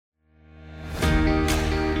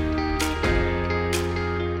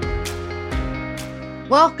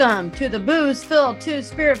Welcome to the Booze Filled to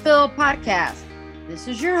Spirit Filled podcast. This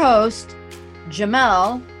is your host,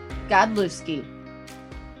 Jamel Godlewski.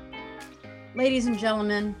 Ladies and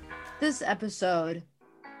gentlemen, this episode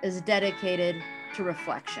is dedicated to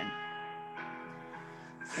reflection.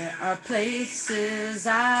 There are places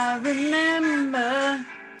I remember,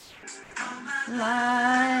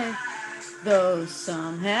 life, though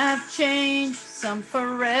some have changed, some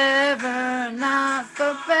forever, not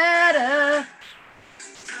for better,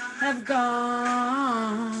 have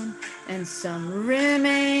gone, and some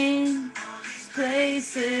remain.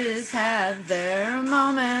 Places have their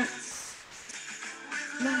moments.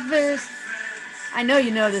 I know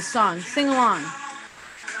you know this song. Sing along.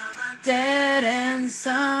 Dead and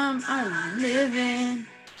some are living.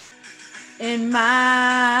 In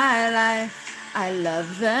my life, I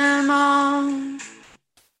love them all.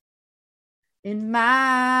 In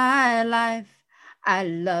my life, I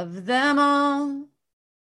love them all.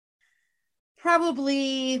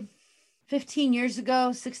 Probably 15 years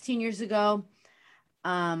ago, 16 years ago,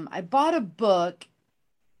 I bought a book,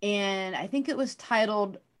 and I think it was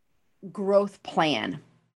titled Growth Plan.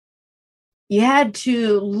 You had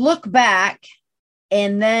to look back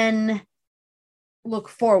and then look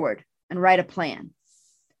forward and write a plan.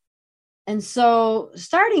 And so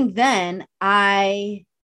starting then, I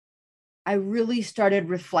really started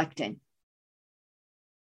reflecting.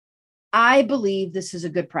 I believe this is a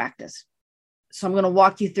good practice. So I'm going to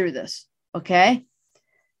walk you through this, okay?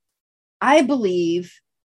 I believe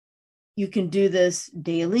you can do this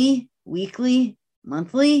daily, weekly,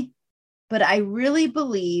 monthly, but I really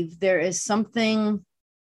believe there is something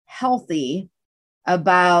healthy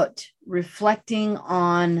about reflecting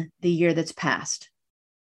on the year that's passed.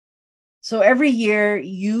 So every year,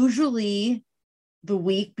 usually the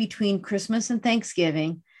week between Christmas and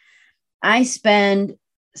Thanksgiving, I spend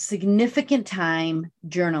significant time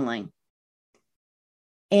journaling.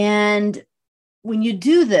 And when you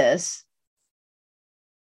do this,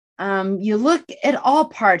 you look at all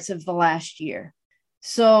parts of the last year.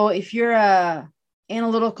 So if you're a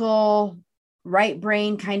analytical, right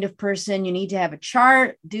brain kind of person, you need to have a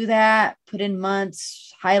chart, do that, put in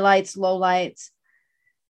months, highlights, lowlights.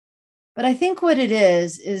 But I think what it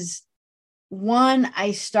is one,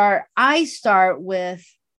 I start with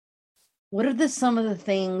what are some of the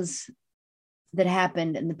things that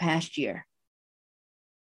happened in the past year?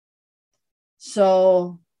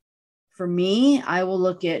 So for me, I will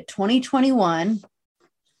look at 2021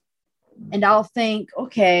 and I'll think,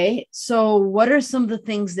 okay, so what are some of the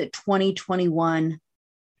things that 2021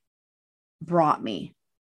 brought me?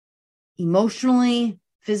 Emotionally,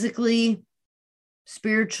 physically,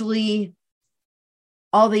 spiritually,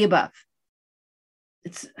 all the above.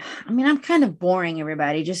 I'm kind of boring,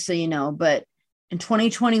 everybody, just so you know, but in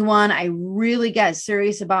 2021, I really got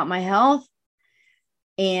serious about my health.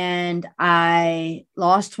 And I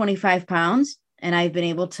lost 25 pounds and I've been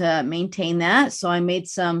able to maintain that. So I made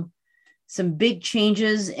some big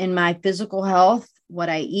changes in my physical health, what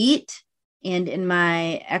I eat, and in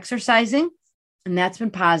my exercising. And that's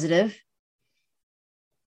been positive.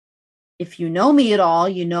 If you know me at all,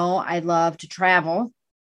 you know I love to travel.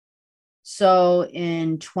 So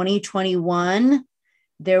in 2021,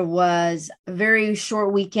 there was a very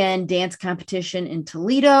short weekend dance competition in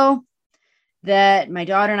Toledo that my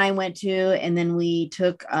daughter and I went to, and then we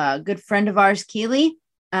took a good friend of ours, Keely,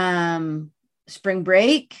 spring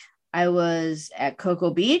break. I was at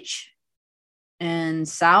Cocoa Beach and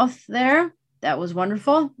South there. That was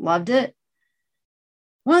wonderful. Loved it.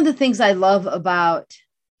 One of the things I love about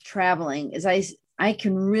traveling is I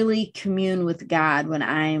can really commune with God when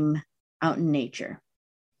I'm out in nature.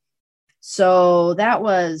 So that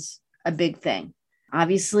was a big thing.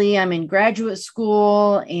 Obviously, I'm in graduate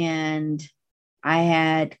school and I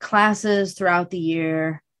had classes throughout the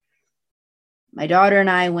year. My daughter and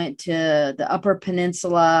I went to the Upper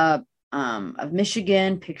Peninsula of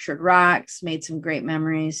Michigan, pictured rocks, made some great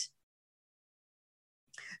memories.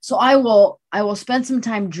 So I will spend some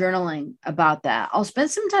time journaling about that. I'll spend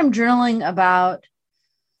some time journaling about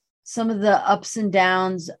some of the ups and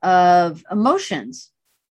downs of emotions.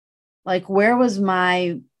 Like, where was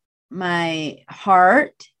my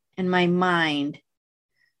heart and my mind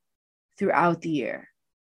throughout the year?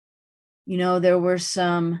 You know, there were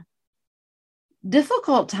some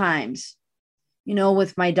difficult times,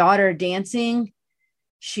 with my daughter dancing.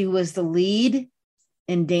 She was the lead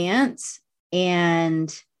in dance,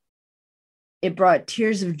 and it brought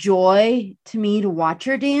tears of joy to me to watch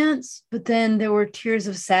her dance. But then there were tears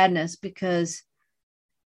of sadness because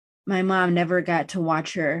my mom never got to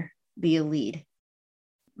watch her be a lead.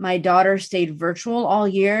 My daughter stayed virtual all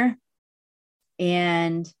year,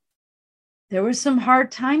 And there were some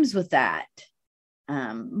hard times with that,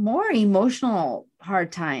 more emotional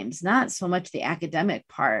hard times, not so much the academic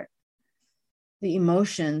part. The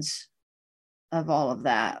emotions of all of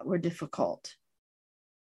that were difficult.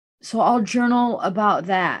 So I'll journal about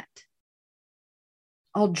that.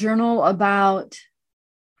 I'll journal about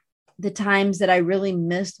the times that I really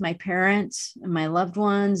missed my parents and my loved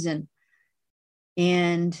ones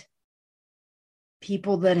and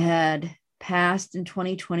people that had passed in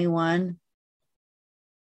 2021.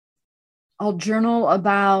 I'll journal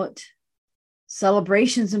about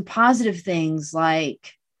celebrations and positive things,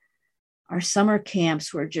 like our summer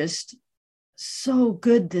camps were just so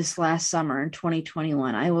good this last summer in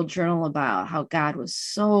 2021. I will journal about how God was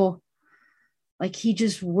so, like, he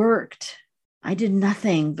just worked. I did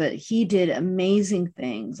nothing, but he did amazing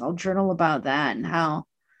things. I'll journal about that and how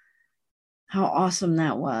awesome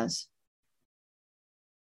that was.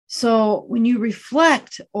 So when you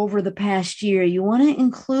reflect over the past year, you want to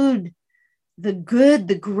include the good,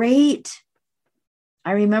 the great.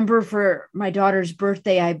 I remember for my daughter's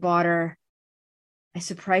birthday, I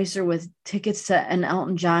surprised her with tickets to an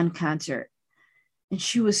Elton John concert. And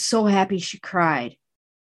she was so happy she cried.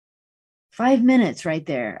 5 minutes right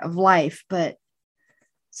there of life, but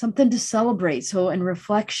something to celebrate. So in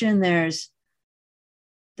reflection, there's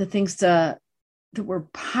the things that were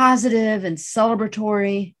positive and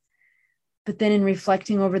celebratory. But then in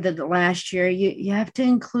reflecting over the last year, you have to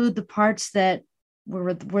include the parts that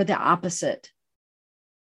were the opposite.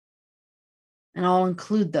 And I'll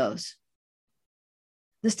include those.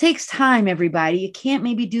 This takes time, everybody. You can't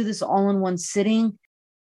maybe do this all in one sitting.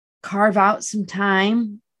 Carve out some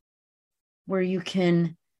time where you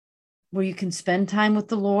can spend time with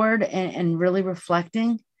the Lord and really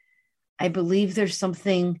reflecting. I believe there's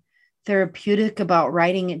something therapeutic about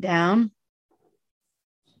writing it down.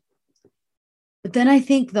 But then I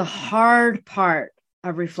think the hard part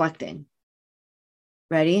of reflecting,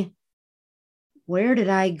 ready? Where did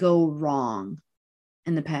I go wrong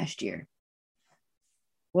in the past year?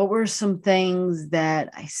 What were some things that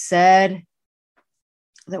I said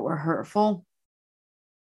that were hurtful?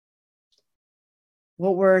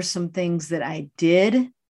 What were some things that I did?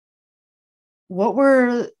 What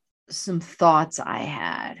were some thoughts I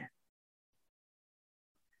had?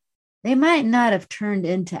 They might not have turned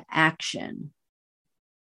into action,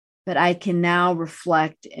 but I can now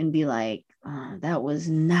reflect and be like, oh, that was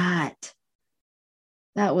not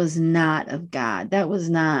of God. That was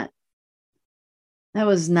not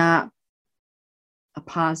a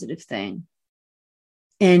positive thing.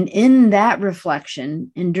 And in that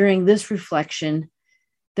reflection, and during this reflection,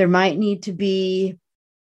 there might need to be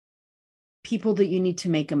people that you need to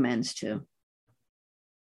make amends to.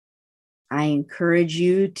 I encourage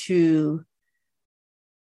you to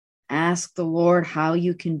ask the Lord how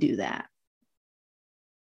you can do that.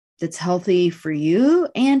 That's healthy for you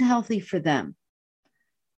and healthy for them.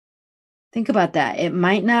 Think about that. It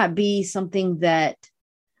might not be something that,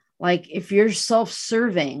 like, if you're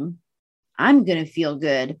self-serving, I'm going to feel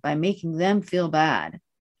good by making them feel bad.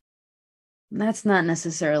 And that's not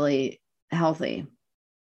necessarily healthy.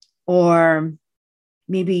 Or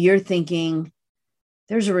maybe you're thinking,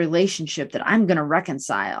 there's a relationship that I'm going to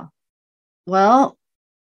reconcile. Well,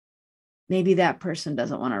 maybe that person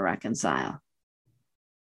doesn't want to reconcile.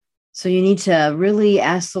 So you need to really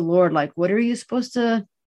ask the Lord, like, what are you supposed to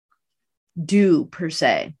do per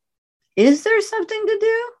se? Is there something to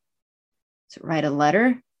do? So write a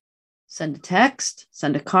letter, send a text,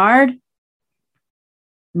 send a card,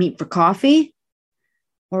 meet for coffee?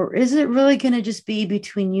 Or is it really going to just be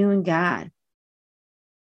between you and God?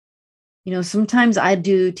 You know, sometimes I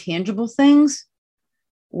do tangible things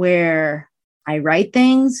where I write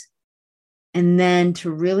things, and then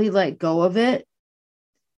to really let go of it,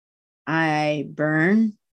 I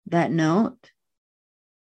burn that note.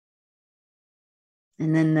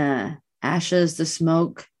 And then the ashes, the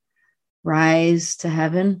smoke rise to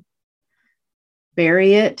heaven.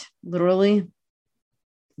 Bury it, literally.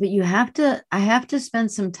 But I have to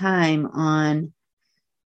spend some time on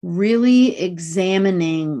really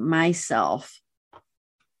examining myself.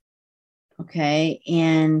 Okay.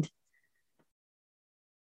 And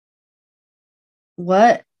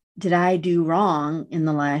what did I do wrong in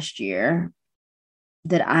the last year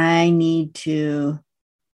that I need to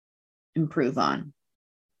improve on?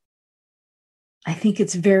 I think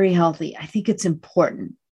it's very healthy. I think it's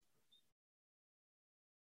important.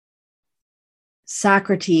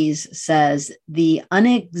 Socrates says, the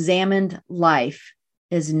unexamined life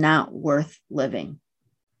is not worth living.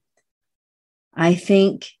 I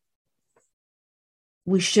think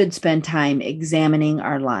we should spend time examining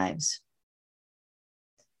our lives.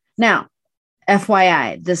 Now,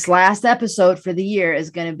 FYI, this last episode for the year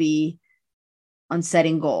is going to be on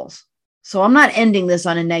setting goals. So I'm not ending this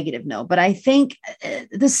on a negative note, but I think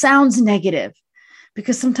this sounds negative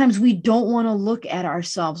because sometimes we don't want to look at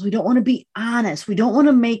ourselves. We don't want to be honest. We don't want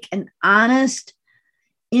to make an honest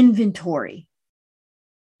inventory,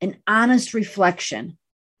 an honest reflection,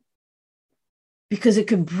 because it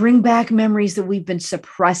could bring back memories that we've been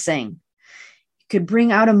suppressing. It could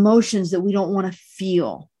bring out emotions that we don't want to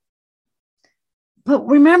feel. But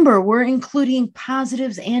remember, we're including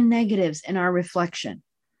positives and negatives in our reflection.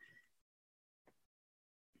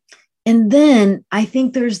 And then I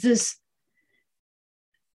think there's this,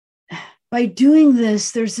 by doing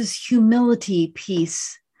this, there's this humility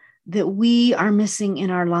piece that we are missing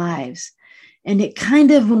in our lives. And it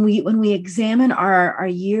kind of, when we examine our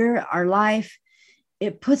year, our life,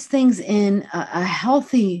 it puts things in a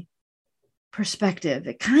healthy perspective.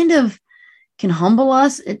 It kind of can humble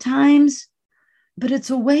us at times, but it's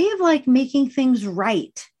a way of like making things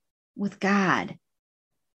right with God,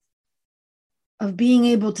 of being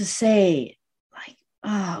able to say like,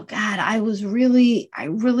 oh God, I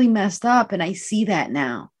really messed up, and I see that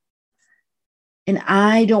now. And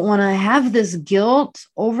I don't want to have this guilt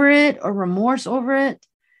over it or remorse over it.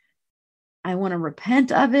 I want to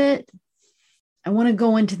repent of it. I want to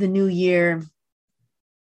go into the new year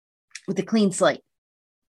with a clean slate.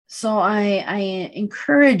 So I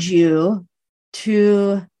encourage you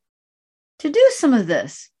to do some of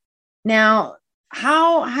this. Now,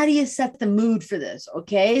 how do you set the mood for this?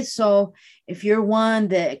 Okay, so if you're one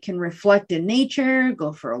that can reflect in nature,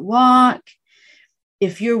 go for a walk.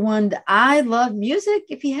 If you're one that, I love music.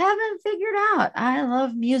 If you haven't figured out, I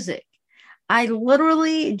love music. I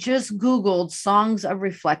literally just Googled songs of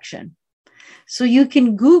reflection. So you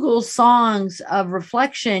can Google songs of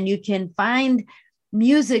reflection. You can find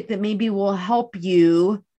music that maybe will help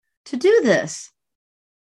you to do this.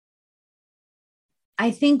 I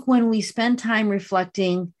think when we spend time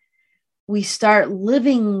reflecting, we start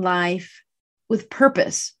living life with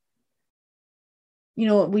purpose. You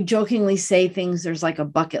know, we jokingly say things, there's like a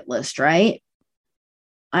bucket list, right?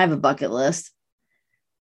 I have a bucket list,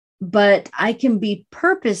 but I can be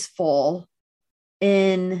purposeful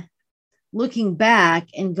in looking back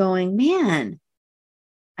and going, man,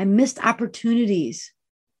 I missed opportunities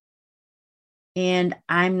and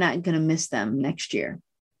I'm not going to miss them next year.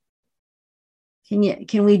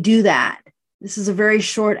 Can we do that? This is a very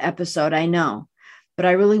short episode, I know, but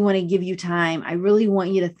I really want to give you time. I really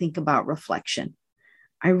want you to think about reflection.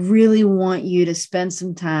 I really want you to spend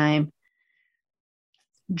some time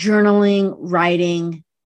journaling, writing.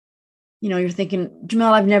 You know, you're thinking,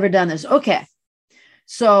 Jamel, I've never done this. Okay.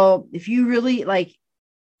 So if you really like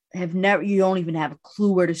you don't even have a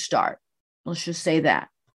clue where to start. Let's just say that.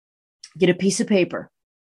 Get a piece of paper.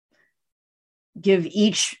 Give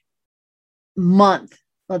each month,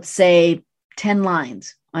 let's say 10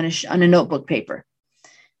 lines on a notebook paper.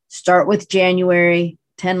 Start with January,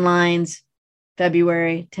 10 lines,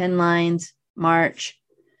 February, 10 lines, March,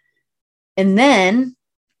 and then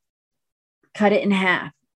cut it in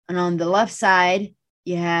half. And on the left side,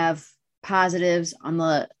 you have positives. On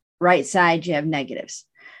the right side, you have negatives.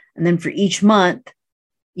 And then for each month,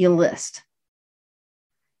 you list.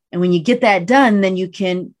 And when you get that done, then you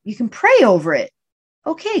can pray over it.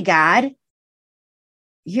 Okay, God,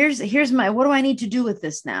 here's my, what do I need to do with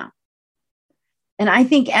this now? And I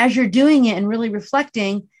think as you're doing it and really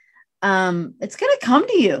reflecting, it's going to come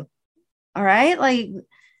to you. All right. Like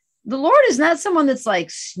the Lord is not someone that's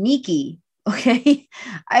like sneaky. Okay.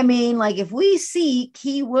 I mean, like if we seek,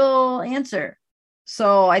 he will answer.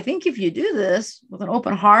 So I think if you do this with an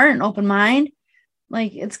open heart and open mind,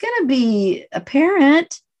 like it's going to be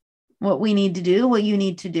apparent what we need to do, what you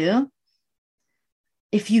need to do.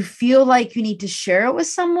 If you feel like you need to share it with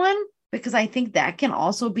someone, because I think that can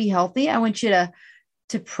also be healthy, I want you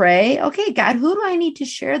to pray, okay, God, who do I need to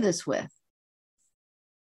share this with?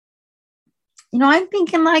 You know, I'm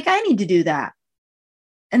thinking like I need to do that.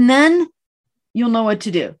 And then you'll know what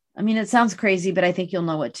to do. I mean, it sounds crazy, but I think you'll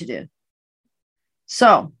know what to do.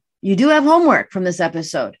 So you do have homework from this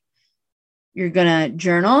episode. You're going to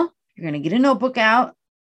journal. You're going to get a notebook out.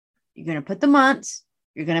 You're going to put the months.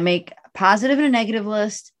 You're going to make a positive and a negative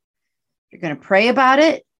list. You're going to pray about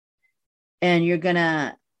it. And you're going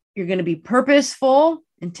to be purposeful,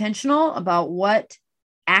 intentional about what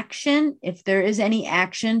action, if there is any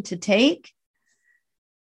action to take.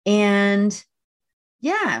 And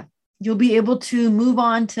yeah, you'll be able to move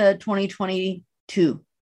on to 2022.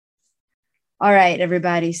 All right,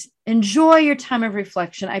 everybody, enjoy your time of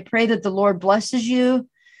reflection. I pray that the Lord blesses you,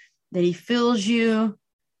 that he fills you,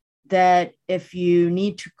 that if you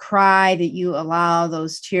need to cry, that you allow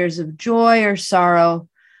those tears of joy or sorrow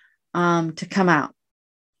to come out.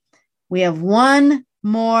 We have one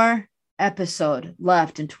more episode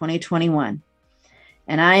left in 2021.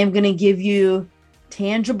 And I am going to give you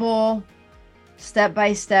tangible,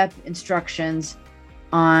 step-by-step instructions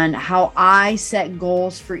on how I set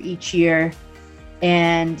goals for each year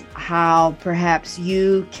and how perhaps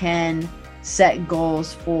you can set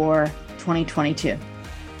goals for 2022.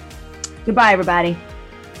 Goodbye, everybody.